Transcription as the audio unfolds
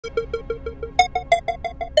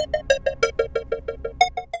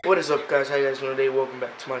What is up, guys? How you guys doing today? Welcome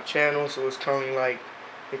back to my channel. So it's currently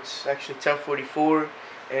it's actually 10:44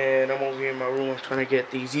 and I'm over here in my room. I'm trying to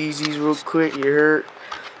get these Yeezys real quick. You heard?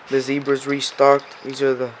 The Zebras restocked. These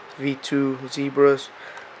are the V2 Zebras.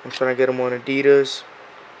 I'm trying to get them on Adidas.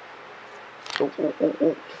 Oh.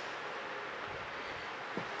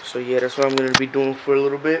 So yeah, that's what I'm going to be doing for a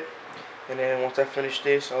little bit. And then once I finish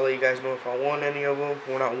this, I'll let you guys know if I won any of them.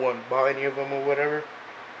 Well, not won, bought any of them or whatever.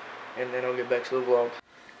 And then I'll get back to the vlog.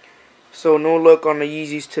 So no luck on the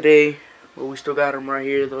Yeezys today. But we still got them right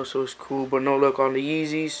here though, so it's cool. But no luck on the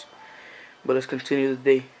Yeezys. But let's continue the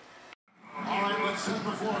day.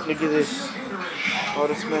 Look at this. Oh,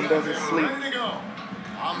 this man doesn't sleep.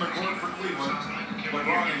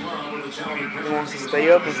 He wants to stay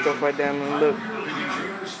up and stuff like that. And look.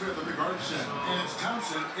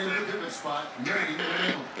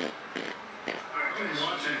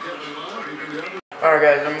 Alright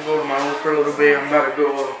guys, I'm gonna go to my room for a little bit. I'm about to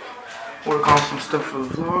go work on some stuff for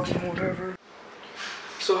the vlogs and whatever.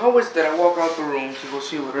 So how is it that I walk out the room to go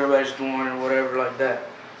see what everybody's doing or whatever like that?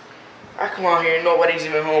 I come out here and nobody's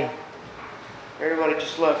even home. Everybody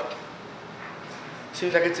just left.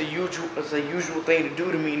 Seems like it's a usual thing to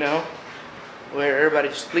do to me now, where everybody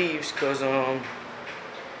just leaves because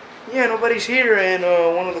yeah, nobody's here and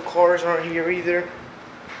one of the cars aren't here either.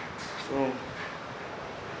 So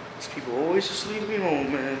these people always just leave me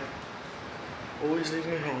home, man. Always leave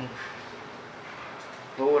me home.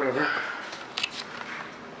 But whatever.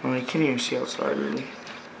 Well, you can't even see outside really.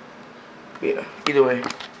 But yeah, either way,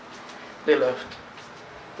 they left.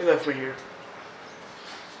 They left me here.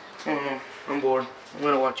 I don't know. I'm bored. I'm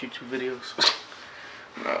gonna watch YouTube videos.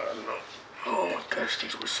 I don't know. Oh my gosh,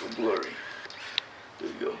 things were so blurry. There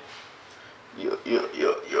you go. Yo.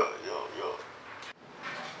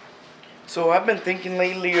 So I've been thinking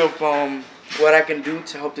lately of what I can do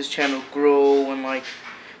to help this channel grow and like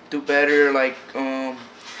do better, like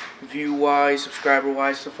view wise, subscriber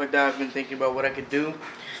wise, stuff like that. I've been thinking about what I could do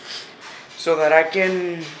so that I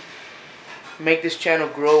can make this channel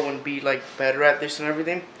grow and be like better at this and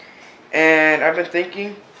everything. And I've been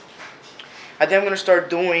thinking, I think I'm gonna start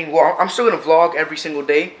doing, well, I'm still gonna vlog every single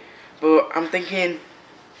day, but I'm thinking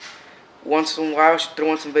once in a while I should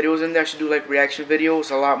throw in some videos in there. I should do like reaction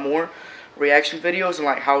videos, a lot more reaction videos and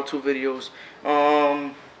like how-to videos.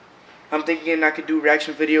 I'm thinking I could do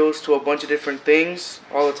reaction videos to a bunch of different things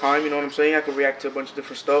all the time, you know what I'm saying? I could react to a bunch of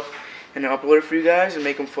different stuff and then upload it for you guys and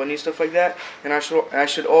make them funny and stuff like that. And I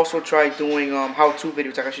should also try doing how-to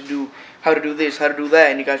videos, like I should do how to do this, how to do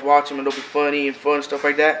that, and you guys watch them and they'll be funny and fun and stuff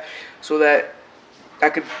like that, so that I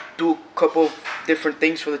could do a couple of different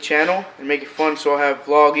things for the channel and make it fun. So I'll have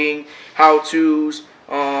vlogging, how-tos,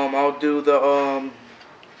 I'll do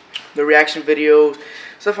the reaction videos,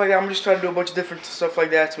 stuff like that. I'm just trying to do a bunch of different stuff like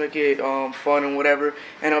that to make it fun and whatever,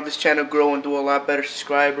 and help this channel grow and do a lot better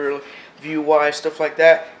subscriber view wise, stuff like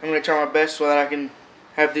that. I'm gonna try my best so that I can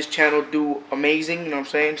have this channel do amazing, you know what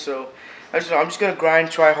I'm saying? So I'm just gonna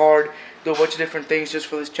grind, try hard, do a bunch of different things just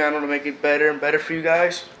for this channel to make it better and better for you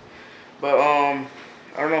guys. But I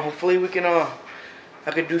don't know, hopefully we can I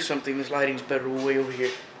could do something. This lighting's better way over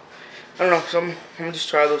here. I don't know, so I'm gonna just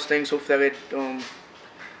try those things. Hopefully I could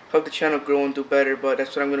help the channel grow and do better. But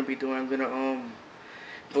that's what I'm gonna be doing. I'm gonna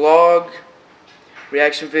vlog,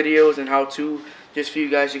 reaction videos, and how to just for you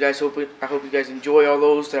guys. I hope you guys enjoy all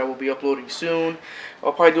those that I will be uploading soon.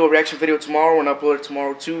 I'll probably do a reaction video tomorrow and upload it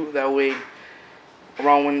tomorrow too. That way,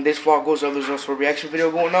 around when this vlog goes up, there's also a reaction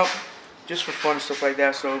video going up, just for fun and stuff like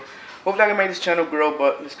that. So hopefully I can make this channel grow.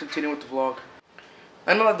 But let's continue with the vlog.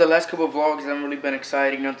 I know that the last couple of vlogs haven't really been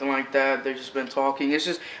exciting, nothing like that. They've just been talking. It's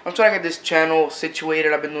just, I'm trying to get this channel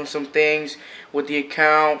situated. I've been doing some things with the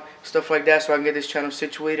account, stuff like that, so I can get this channel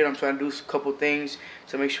situated. I'm trying to do a couple things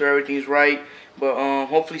to make sure everything's right. But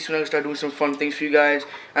hopefully soon I can start doing some fun things for you guys.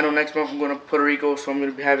 I know next month I'm going to Puerto Rico, so I'm going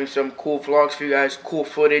to be having some cool vlogs for you guys, cool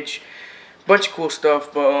footage, bunch of cool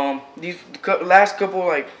stuff. But these last couple,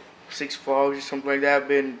 like 6 vlogs or something like that, have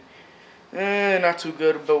been not too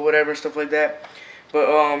good, but whatever, stuff like that. But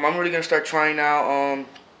I'm really going to start trying out,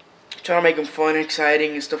 trying to make them fun,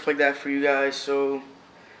 exciting, and stuff like that for you guys. So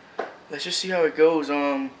let's just see how it goes.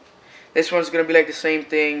 This one's going to be like the same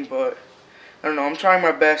thing, but I don't know. I'm trying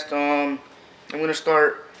my best. I'm going to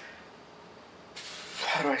start,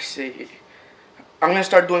 how do I say it? I'm going to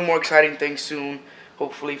start doing more exciting things soon,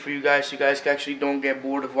 hopefully for you guys, so you guys actually don't get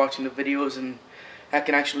bored of watching the videos, and I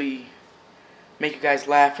can actually make you guys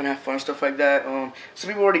laugh and have fun, stuff like that. Some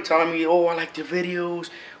people already telling me, oh, I like the videos,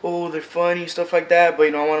 oh, they're funny, stuff like that. But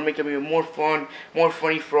you know, I want to make them even more fun, more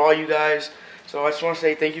funny for all you guys. So I just want to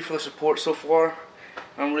say thank you for the support so far.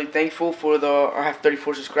 I'm really thankful for I have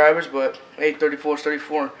 34 subscribers, but hey, 34 is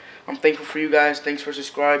 34. I'm thankful for you guys. Thanks for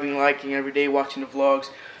subscribing, liking every day, watching the vlogs.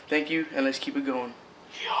 Thank you, and let's keep it going.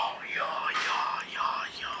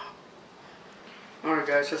 Alright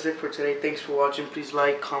guys, that's it for today. Thanks for watching. Please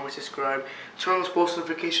like, comment, subscribe. Turn on those post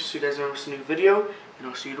notifications so you guys never miss a new video. And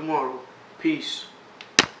I'll see you tomorrow. Peace.